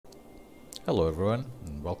Hello everyone,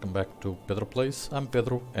 and welcome back to Pedro Plays. I'm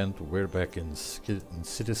Pedro and we're back in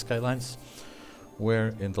City Skylines,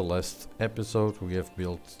 where in the last episode we have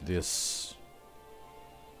built this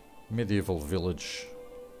medieval village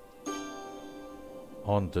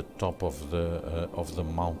on the top of the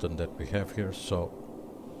mountain that we have here. So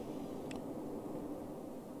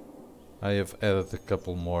I have added a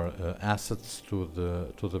couple more assets to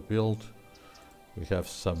the build. We have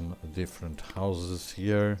some different houses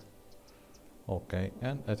here. Okay,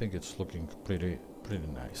 and I think it's looking pretty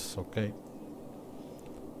nice. Okay,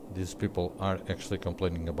 these people are actually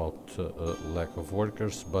complaining about lack of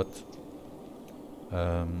workers, but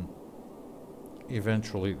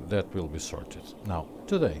eventually that will be sorted. Now,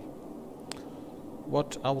 today,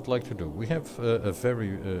 what I would like to do, we have a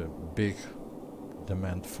very big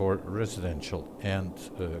demand for residential and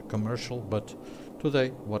commercial, but today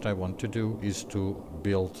what I want to do is to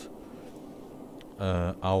build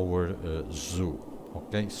our zoo.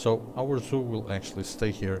 Okay, so our zoo will actually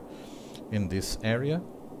stay here in this area.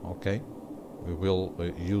 Okay, we will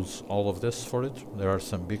use all of this for it. There are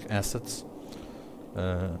some big assets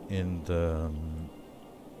in the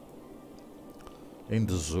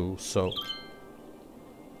zoo, so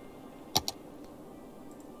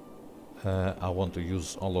I want to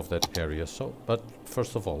use all of that area. So, but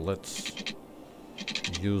first of all, let's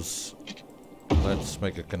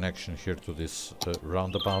make a connection here to this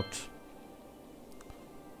roundabout.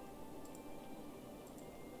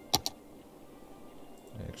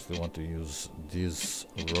 I actually want to use these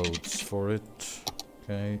roads for it.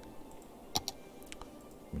 Okay.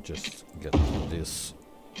 Let me just get this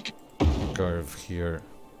curve here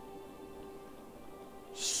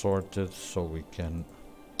sorted so we can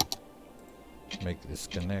make this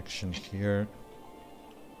connection here,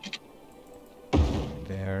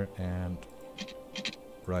 there, and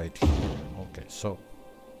right here. Okay, so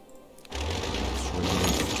let's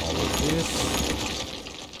remove all of this.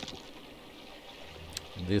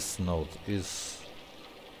 This node is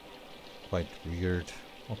quite weird.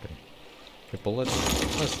 Okay, people, let's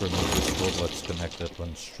remove this road. Let's connect that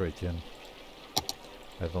one straight in.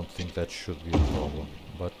 I don't think that should be a problem,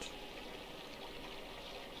 but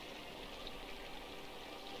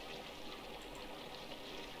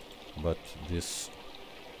this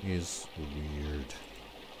is weird.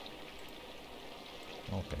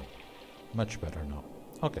 Okay, much better now.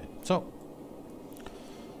 Okay, so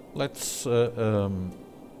let's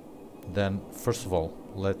then first of all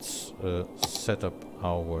let's set up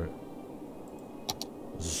our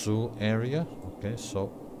zoo area. Okay,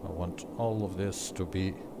 so I want all of this to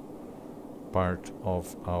be part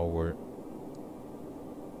of our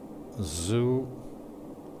zoo.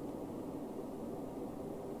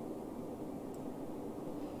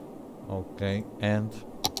 Okay, and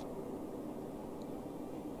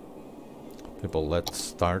people, let's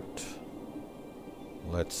start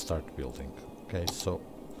building. Okay, so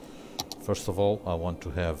first of all I want to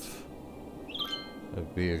have a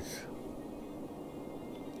big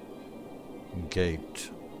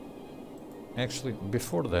gate. Actually,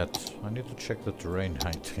 before that I need to check the terrain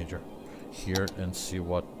height here and see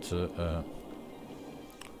what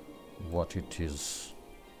it is.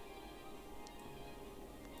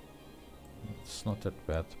 It's not that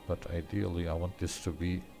bad, but ideally I want this to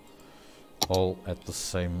be all at the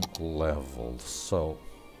same level. So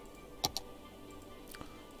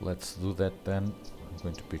let's do that then. I'm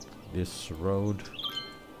going to pick this road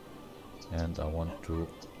and I want to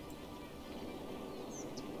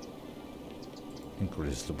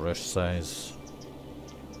increase the brush size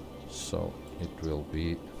so it will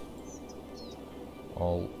be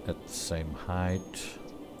all at the same height.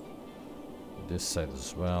 This side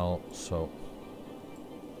as well, so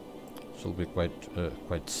it will be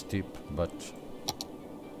quite steep, but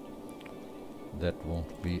that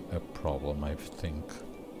won't be a problem, I think.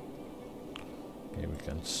 Okay, we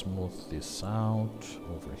can smooth this out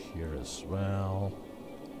over here as well.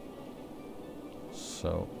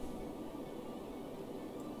 So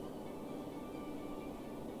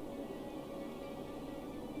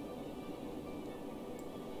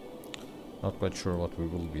not quite sure what we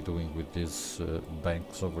will be doing with these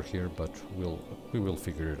banks over here, but we will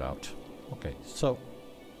figure it out. Okay, so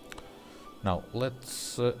now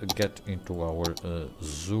let's get into our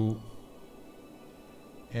zoo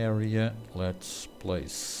area. Let's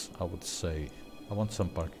place, I would say, I want some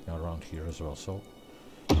parking around here as well, so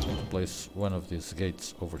I'm going to place one of these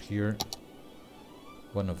gates over here,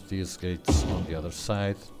 one of these gates on the other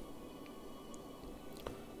side.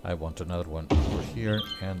 I want another one over here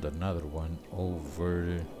and another one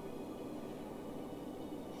over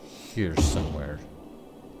here somewhere.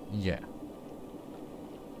 Yeah,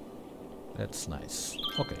 That's nice.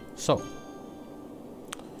 Okay, so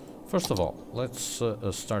first of all, let's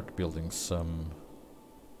start building some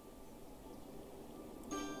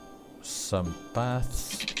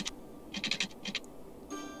paths.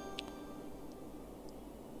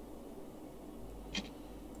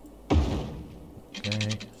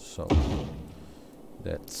 Okay, so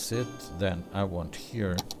that's it. Then I want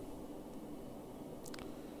here,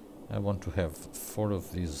 I want to have 4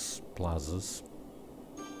 of these plazas.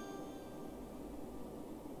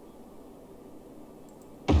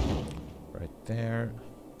 Right there.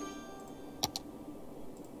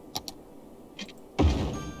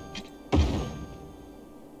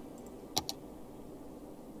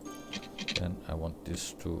 Then I want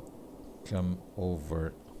this to come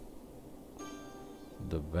over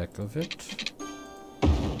the back of it.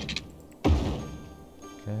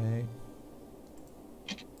 Okay.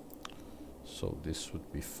 So this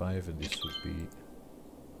would be 5 and this would be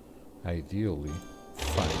ideally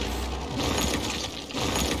 5.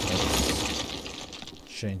 Let's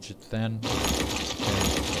change it then. Okay,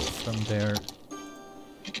 so from there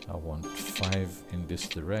I want 5 in this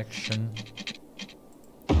direction.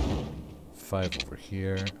 5 over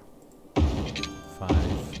here. 5,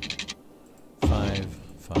 5,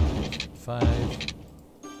 5, 5,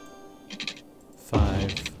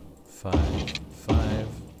 5, 5, 5,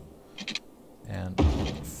 and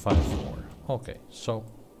 5 more. Okay, so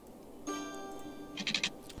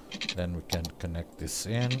then we can connect this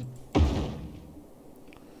in,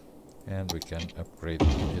 and we can upgrade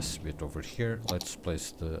this bit over here. Let's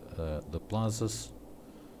place the plazas.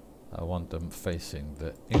 I want them facing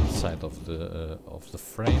the inside of the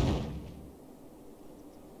frame.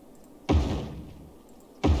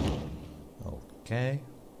 Okay,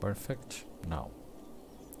 perfect. Now,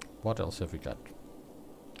 what else have we got?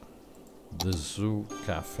 The zoo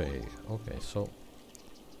cafe. Okay, so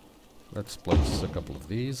let's place a couple of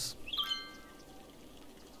these.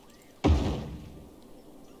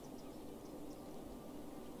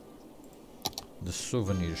 The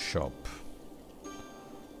souvenir shop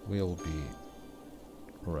will be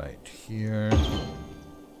right here,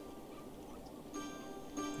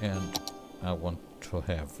 and I want to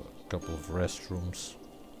have a couple of restrooms,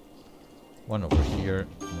 one over here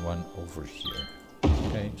and one over here.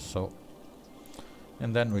 Okay, so,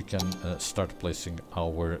 and then we can start placing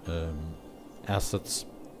our assets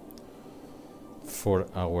for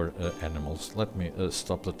our animals. Let me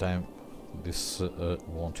stop the time. This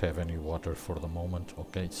won't have any water for the moment.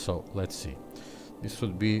 Okay, so let's see. This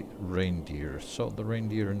would be reindeer. So the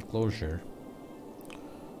reindeer enclosure,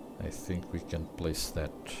 I think we can place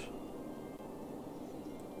that,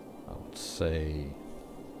 I would say,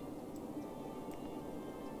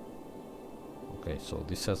 okay, so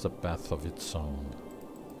this has a path of its own.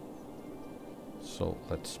 So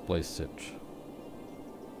let's place it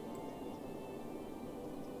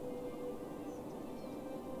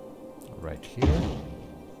right here.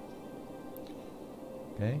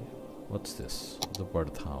 Okay, what's this? The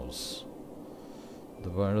birdhouse. The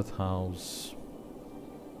birdhouse.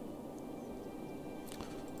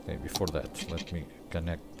 Okay, before that, let me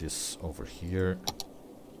connect this over here.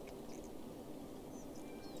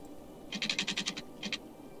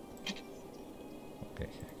 Okay,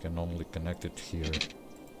 I can only connect it here.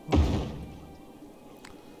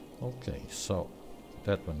 Okay, so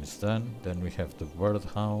that one is done. Then we have the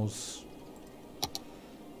birdhouse.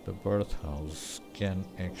 The birdhouse can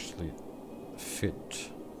actually fit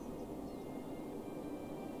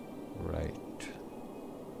right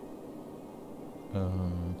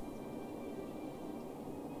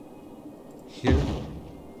here.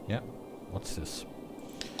 Yeah, what's this?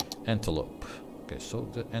 Antelope. Okay, so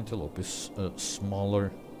the antelope is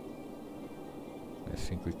smaller. I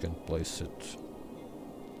think we can place it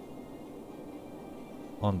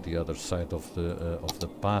on the other side of the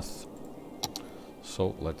path.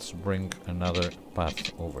 So let's bring another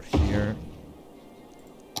path over here.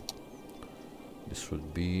 This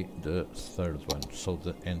would be the third one. So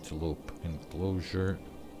the antelope enclosure,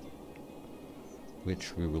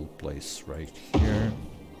 which we will place right here.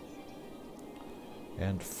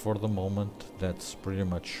 And for the moment, that's pretty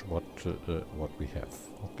much what we have.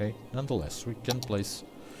 Okay. Nonetheless, we can place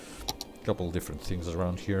a couple different things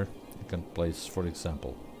around here. You can place, for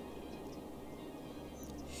example,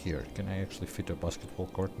 here. Can I actually fit a basketball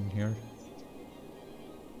court in here?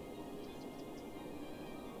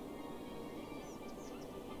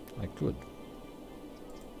 I could.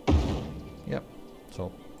 Yep.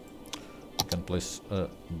 So you can place a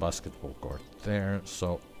basketball court there.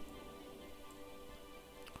 So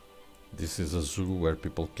this is a zoo where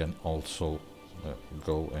people can also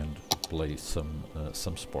go and play some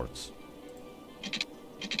sports.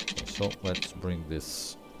 So let's bring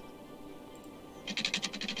this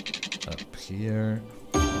up here.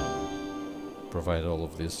 Provide all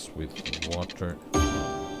of this with water.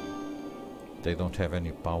 They don't have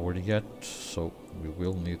any power yet, so we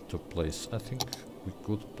will need to place, I think we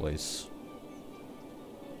could place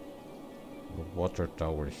a water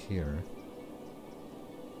tower here.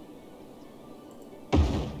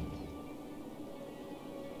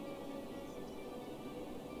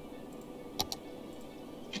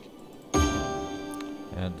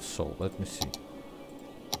 And so, let me see.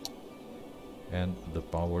 And the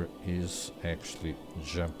power is actually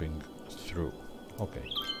jumping through. Okay,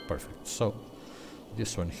 perfect. So,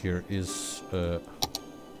 this one here is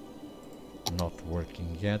not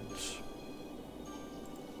working yet.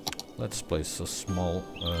 Let's place a small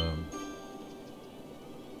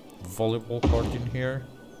volleyball court in here.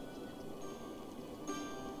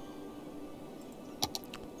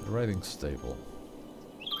 Riding stable.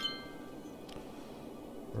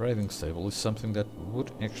 Riding stable is something that would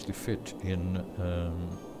actually fit in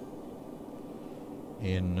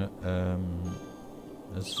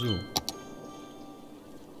a zoo.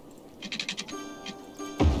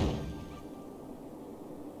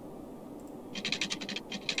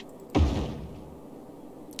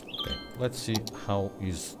 Okay, let's see how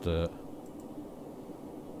is the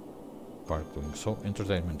park doing. So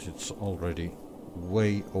entertainment, it's already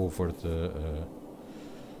way over the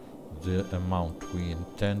amount we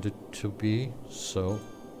intended to be, so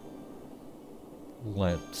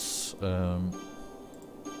let's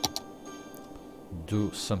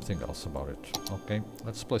do something else about it. Okay,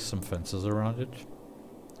 let's place some fences around it.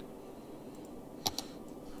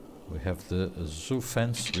 We have the zoo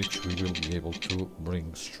fence, which we will be able to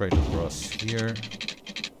bring straight across here.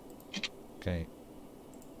 Okay,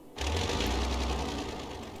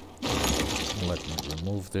 let me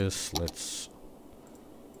remove this. Let's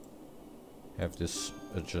have this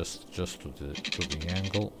adjust just to the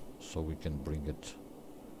angle, so we can bring it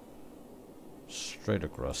straight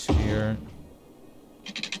across here,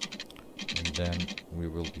 and then we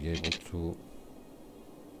will be able to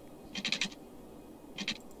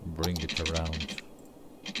bring it around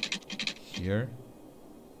here.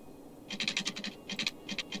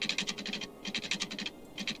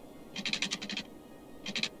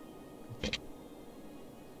 Okay.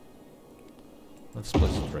 Let's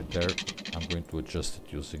place it right there. I'm going to adjust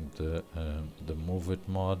it using the move it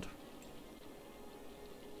mod.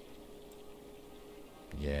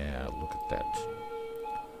 Yeah, look at that.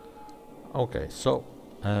 Okay, so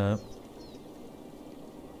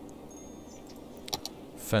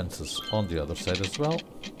fences on the other side as well,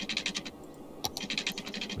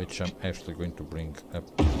 which I'm actually going to bring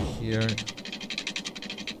up here.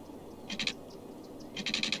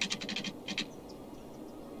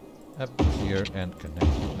 Up here and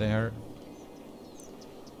connect there.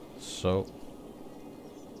 So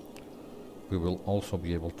we will also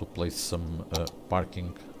be able to place some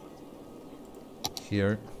parking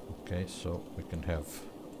here. Okay, so we can have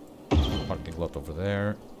parking lot over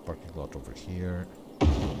there, parking lot over here,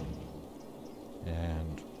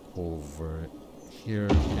 and over here,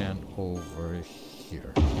 and over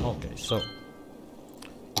here. Okay, so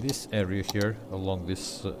this area here along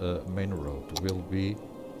this main road will be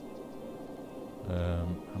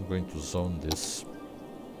I'm going to zone this.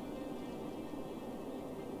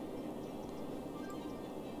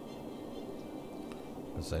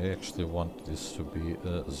 Because I actually want this to be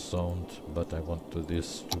zoned, but I want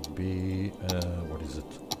this to be, what is it?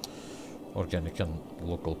 Organic and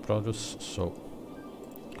local produce. So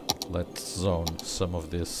let's zone some of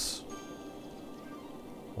this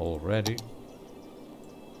already.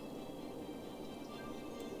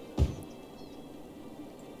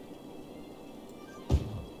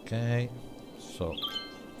 Okay, so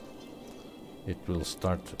it will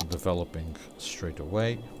start developing straight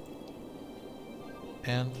away.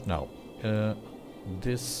 And now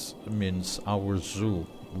this means our zoo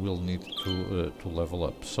will need to level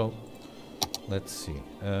up. So let's see.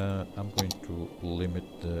 I'm going to limit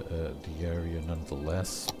the area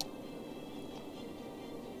nonetheless.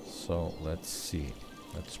 So let's see.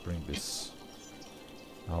 Let's bring this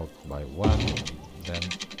out by 1, then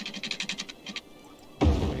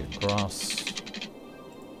all the way across.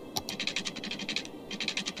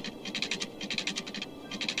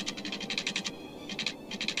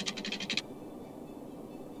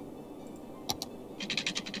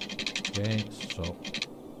 Okay, so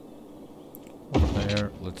over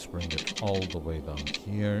there, let's bring it all the way down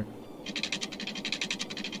here.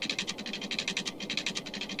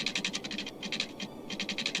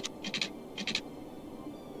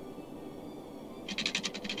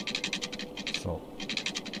 So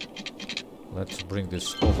Let's bring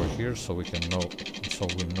this over here so we can know, so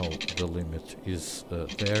we know the limit is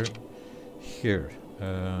there. Here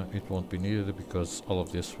it won't be needed because all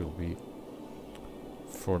of this will be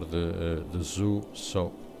for the zoo.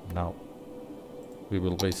 So now we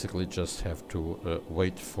will basically just have to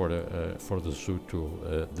wait for the zoo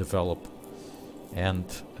to develop and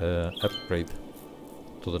upgrade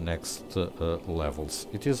to the next levels.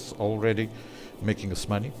 It is already making us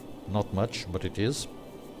money, not much, but it is.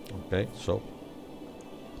 Okay, so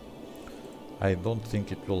I don't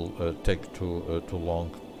think it will take too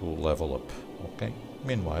long to level up. Okay,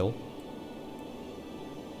 meanwhile,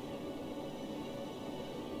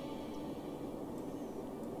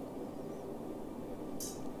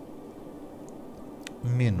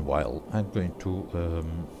 I'm going to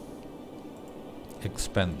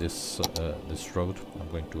expand this this road. I'm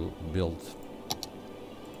going to build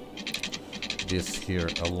this here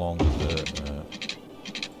along the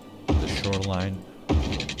shoreline.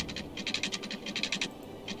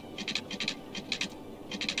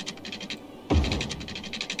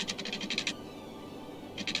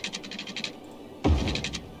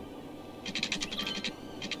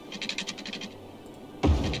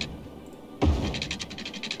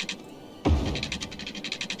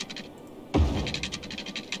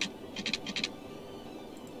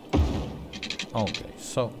 Okay,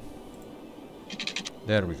 so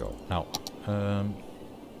there we go. Now,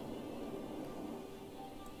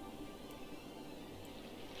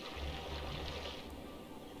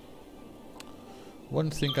 one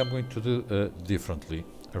thing I'm going to do differently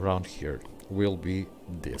around here will be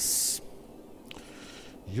this.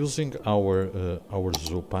 Using our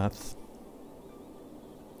zoo path,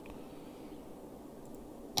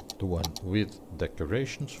 the one with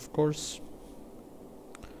decorations, of course,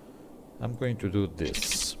 I'm going to do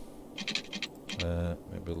this,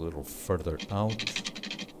 maybe a little further out.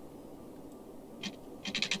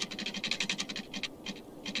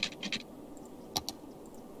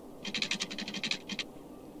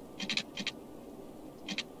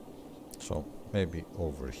 So maybe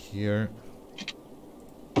over here.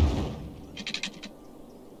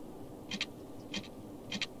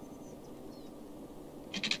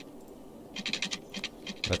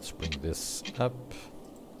 Let's bring this up.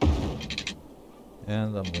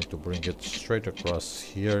 And I'm going to bring it straight across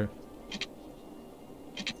here,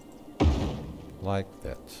 like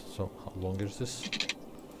that. So how long is this?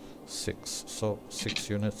 6. So 6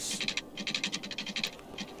 units.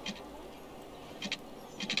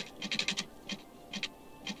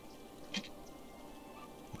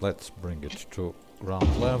 Let's bring it to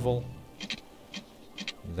ground level.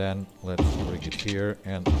 Then let's bring it here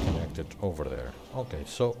and connect it over there. Okay,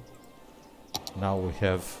 so now we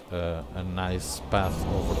have a nice path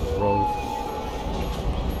over the road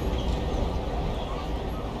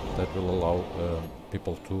that will allow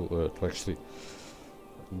people to actually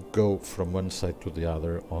go from one side to the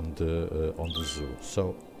other on the zoo.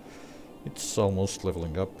 So it's almost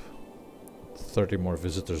leveling up. 30 more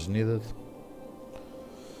visitors needed.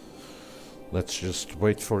 Let's just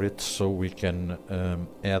wait for it so we can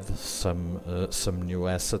add some new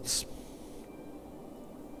assets.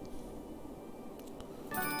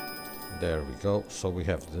 There we go. So we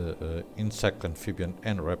have the insect, amphibian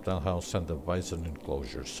and reptile house and the bison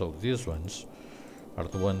enclosure. So these ones are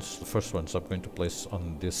the first ones I'm going to place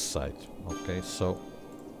on this side. Okay, so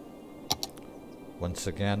once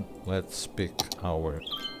again, let's pick our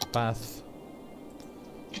path.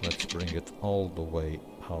 Let's bring it all the way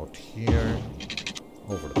out here,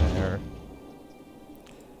 over there.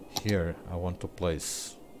 Here I want to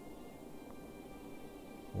place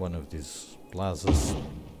one of these plazas.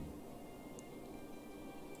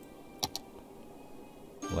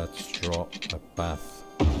 Let's draw a path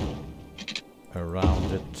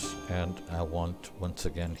around it, and I want once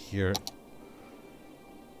again here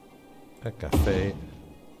a cafe.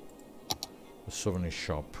 The souvenir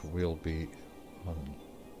shop will be on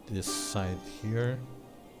this side here,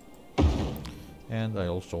 and I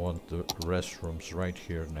also want the restrooms right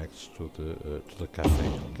here next to the cafe.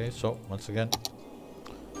 Okay, so once again,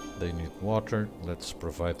 they need water. Let's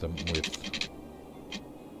provide them with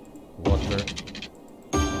water.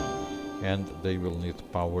 And they will need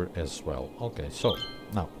power as well. Okay, so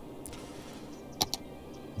now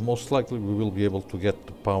most likely we will be able to get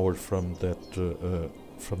the power from that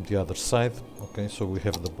from the other side. Okay, so we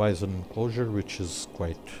have the bison enclosure, which is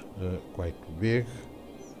quite big.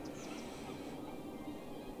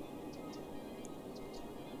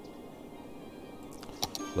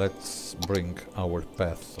 Let's bring our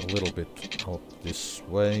path a little bit out this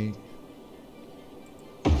way,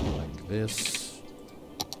 like this.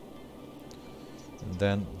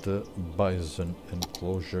 then the bison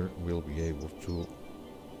enclosure will be able to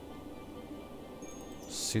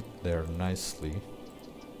sit there nicely.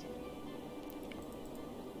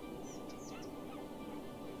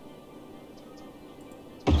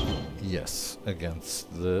 Yes,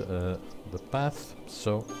 against the path,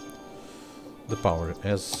 so the power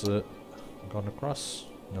has gone across.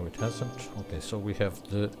 No, it hasn't. Okay, so we have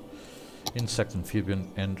the insect,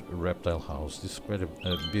 amphibian and reptile house. This is quite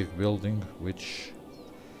a big building, which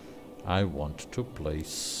I want to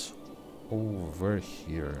place over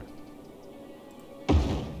here.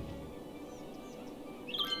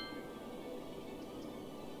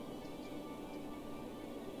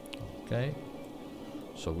 Okay,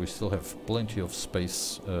 so we still have plenty of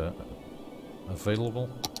space available.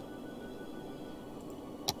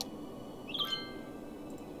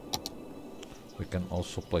 We can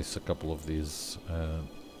also place a couple of these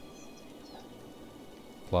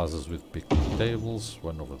plazas with picnic tables,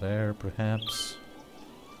 one over there perhaps,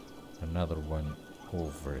 another one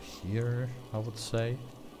over here, I would say.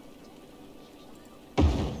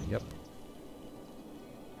 Yep.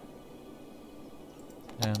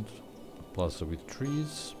 And a plaza with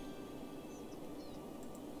trees,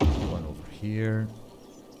 one over here,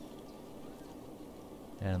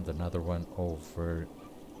 and another one over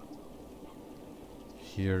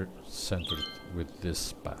here, centered with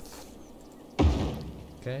this path.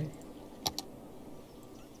 Okay.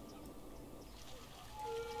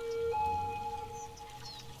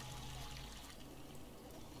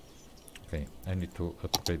 Okay, I need to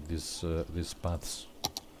upgrade these paths.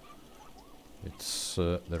 It's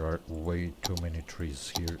there are way too many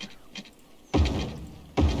trees here,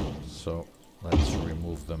 so let's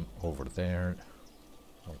remove them over there.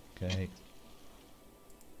 Okay.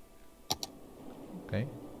 Okay,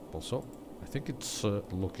 also I think it's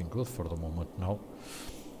looking good for the moment now.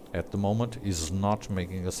 At the moment is not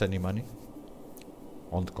making us any money.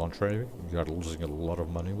 On the contrary, we are losing a lot of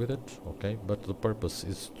money with it. Okay, but the purpose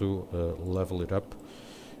is to level it up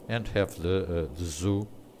and have the zoo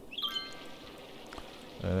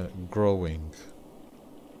growing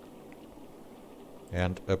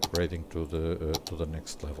and upgrading to the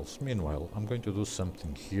next levels. Meanwhile, I'm going to do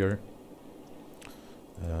something here.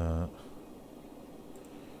 I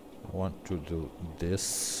want to do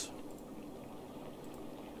this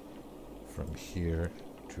from here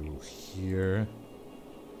to here.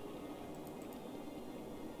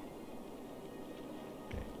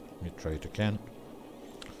 Okay, let me try it again.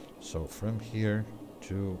 So from here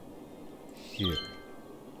to here.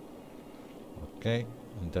 Okay,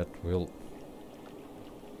 and that will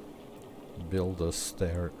build us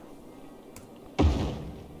there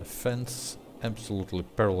a fence absolutely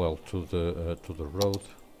parallel to the road.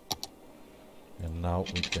 And now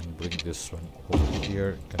we can bring this one over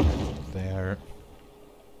here, connect it there,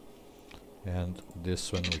 and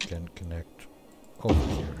this one we can connect over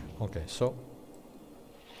here. Okay, so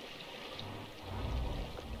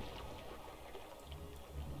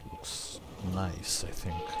looks nice, I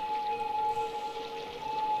think.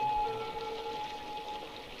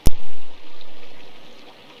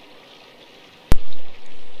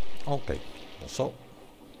 Okay, so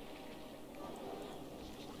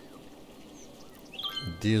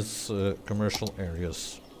these commercial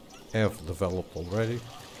areas have developed already,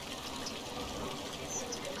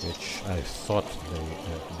 which I thought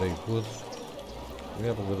they would. We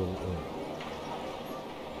have a little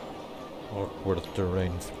awkward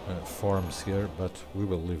terrain forms here, but we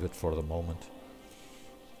will leave it for the moment.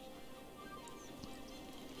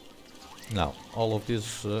 Now, all of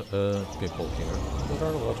these people here, there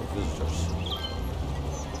are a lot of visitors.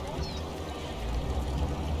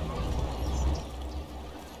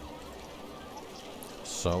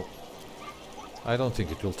 So, I don't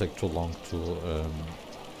think it will take too long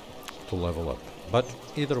to level up. But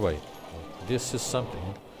either way, this is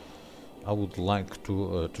something I would like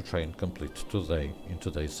to try and complete today in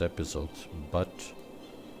today's episode. But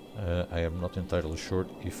I am not entirely sure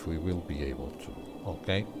if we will be able to.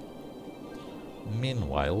 Okay.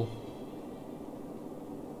 Meanwhile,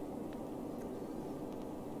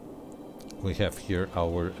 we have here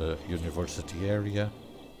our university area,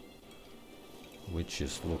 which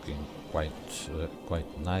is looking quite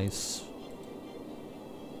nice.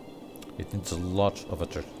 It needs a lot of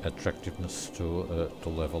attractiveness to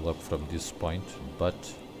level up from this point,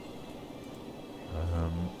 but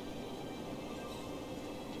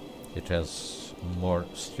it has more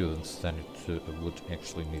students than it would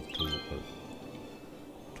actually need to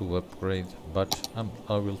upgrade. But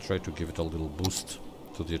I will try to give it a little boost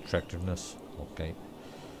to the attractiveness. Okay.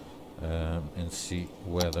 And see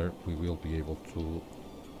whether we will be able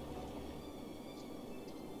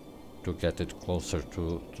to get it closer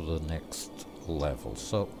to the next level.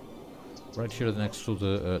 So right here next to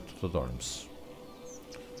the dorms,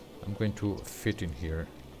 I'm going to fit in here.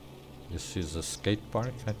 This is a skate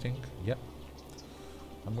park, I think. Yeah,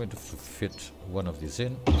 I'm going to fit one of these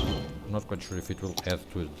in. I'm not quite sure if it will add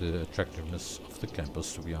to the attractiveness of the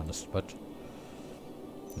campus, to be honest, but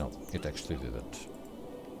no, it actually didn't.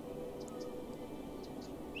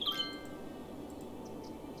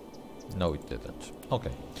 No, it didn't.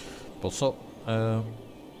 Okay. Well, so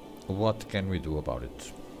what can we do about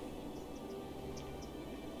it?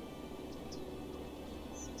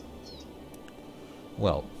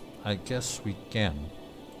 Well, I guess we can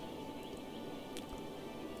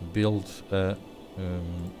build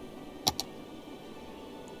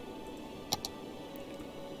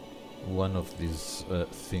one of these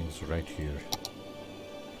things right here.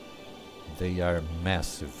 They are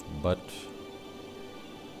massive, but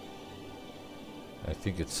I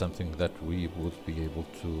think it's something that we would be able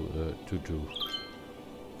to do.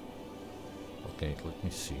 Okay, let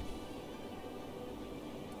me see.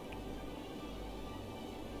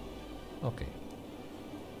 Okay,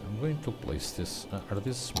 I'm going to place this. Are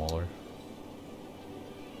these smaller?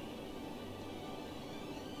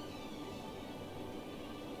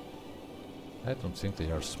 I don't think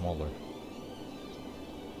they are smaller.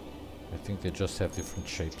 I think they just have different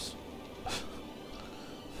shapes.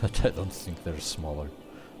 But I don't think they're smaller.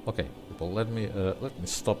 Okay, well, let me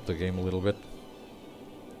stop the game a little bit,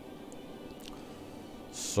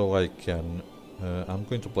 so I can. I'm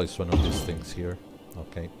going to place one of these things here.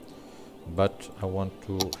 Okay, but I want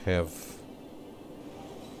to have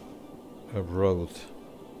a road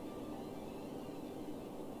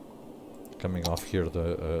coming off here,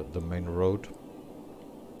 the main road.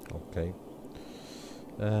 Okay.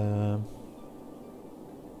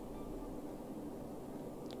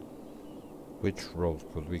 Which road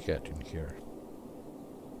could we get in here?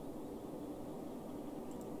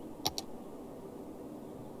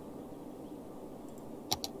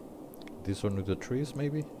 This one with the trees,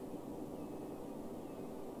 maybe?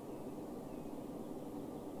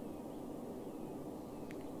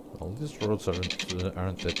 Well, these roads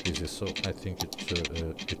aren't that busy, so I think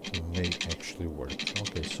it may actually work.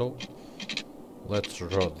 Okay, so let's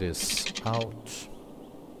draw this out.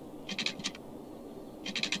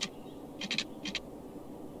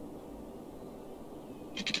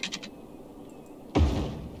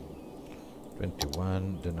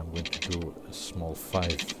 Then I'm going to do a small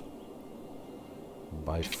 5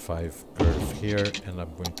 by 5 curve here, and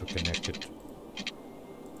I'm going to connect it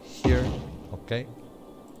here. Okay,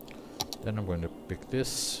 then I'm going to pick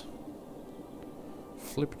this,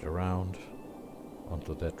 flip it around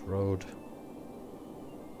onto that road,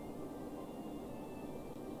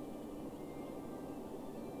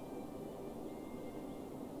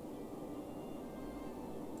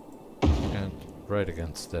 and right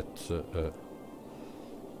against that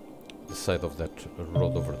the side of that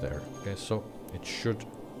road over there. Okay, so it should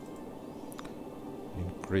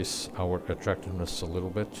increase our attractiveness a little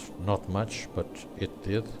bit. Not much, but it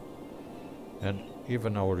did. And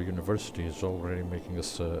even our university is already making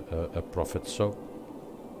us a profit, so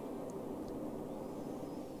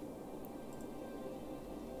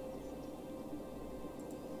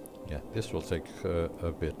yeah, this will take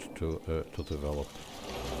a bit to develop.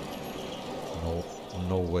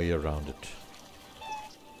 No way around it.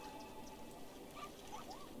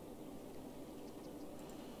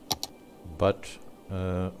 But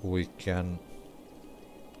we can,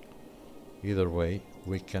 either way,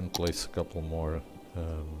 we can place a couple more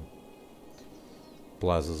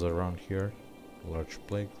plazas around here. A large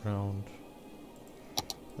playground.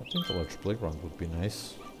 I think a large playground would be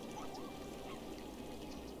nice.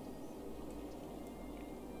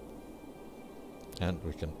 And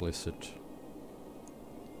we can place it,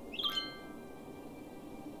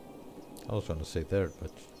 I was gonna say there,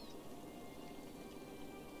 but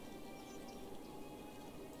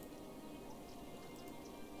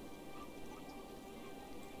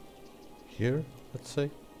here, let's say.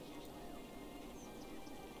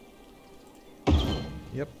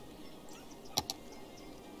 Yep.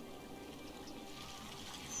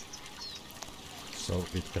 So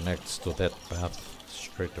it connects to that path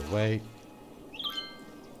straight away,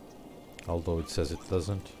 although it says it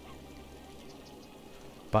doesn't.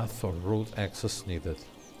 Path or road access needed.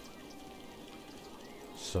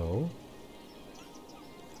 So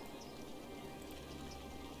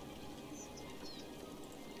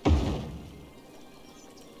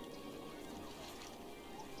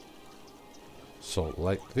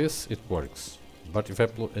like this it works, but if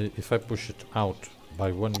I push it out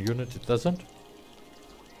by 1 unit, it doesn't.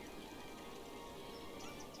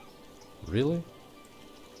 Really?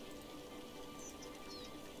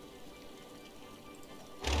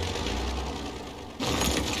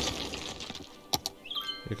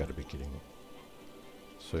 You gotta be kidding me.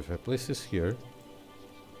 So if I place this here,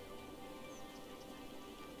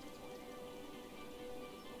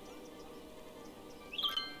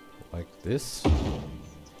 like this,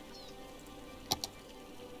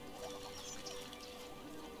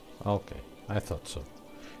 okay, I thought so.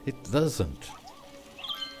 It doesn't.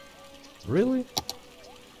 Really?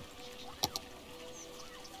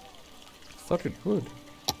 Thought it would.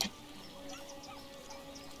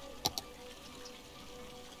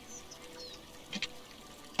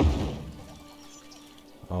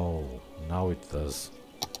 Oh, now it does.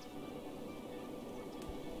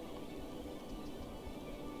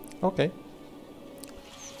 Okay.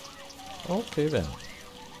 Okay then.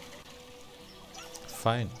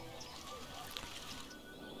 Fine.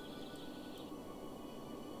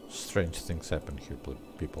 Strange things happen here,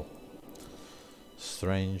 people.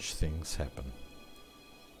 Strange things happen.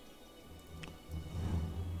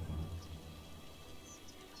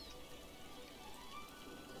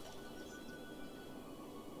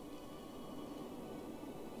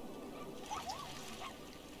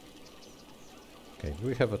 Okay, do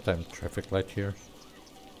we have a timed traffic light here?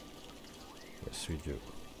 Yes, we do.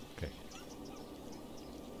 Okay.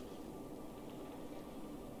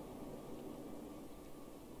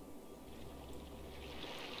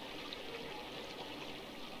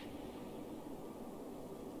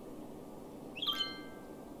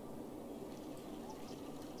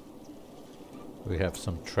 We have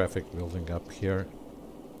some traffic building up here.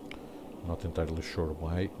 Not entirely sure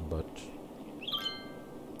why, but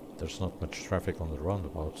there's not much traffic on the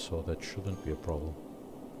roundabout, so that shouldn't be a problem.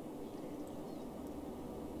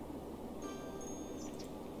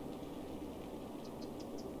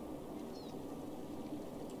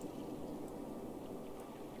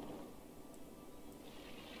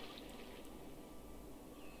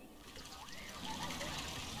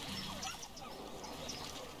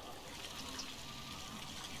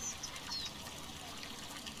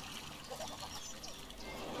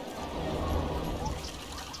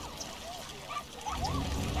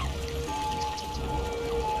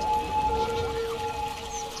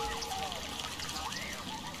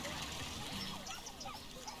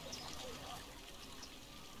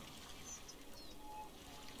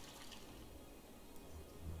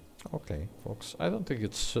 Okay, folks, I don't think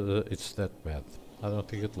it's that bad. I don't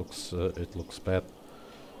think it looks bad.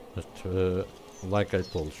 But like I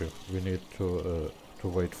told you, we need to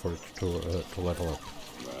wait for it to level up.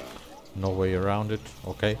 No way around it.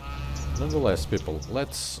 Okay. Nonetheless, people,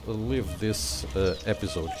 let's leave this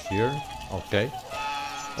episode here. Okay.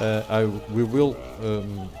 We will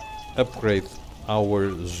upgrade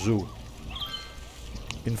our zoo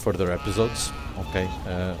in further episodes. Okay,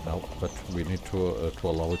 no, but we need to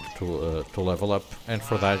allow it to level up, and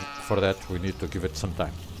for that we need to give it some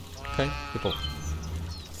time. Okay, people,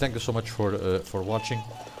 thank you so much for watching.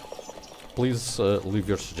 Please leave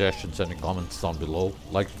your suggestions and comments down below,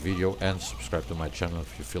 like the video, and subscribe to my channel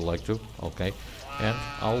if you feel like to. Okay, and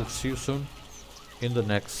I'll see you soon in the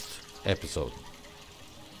next episode.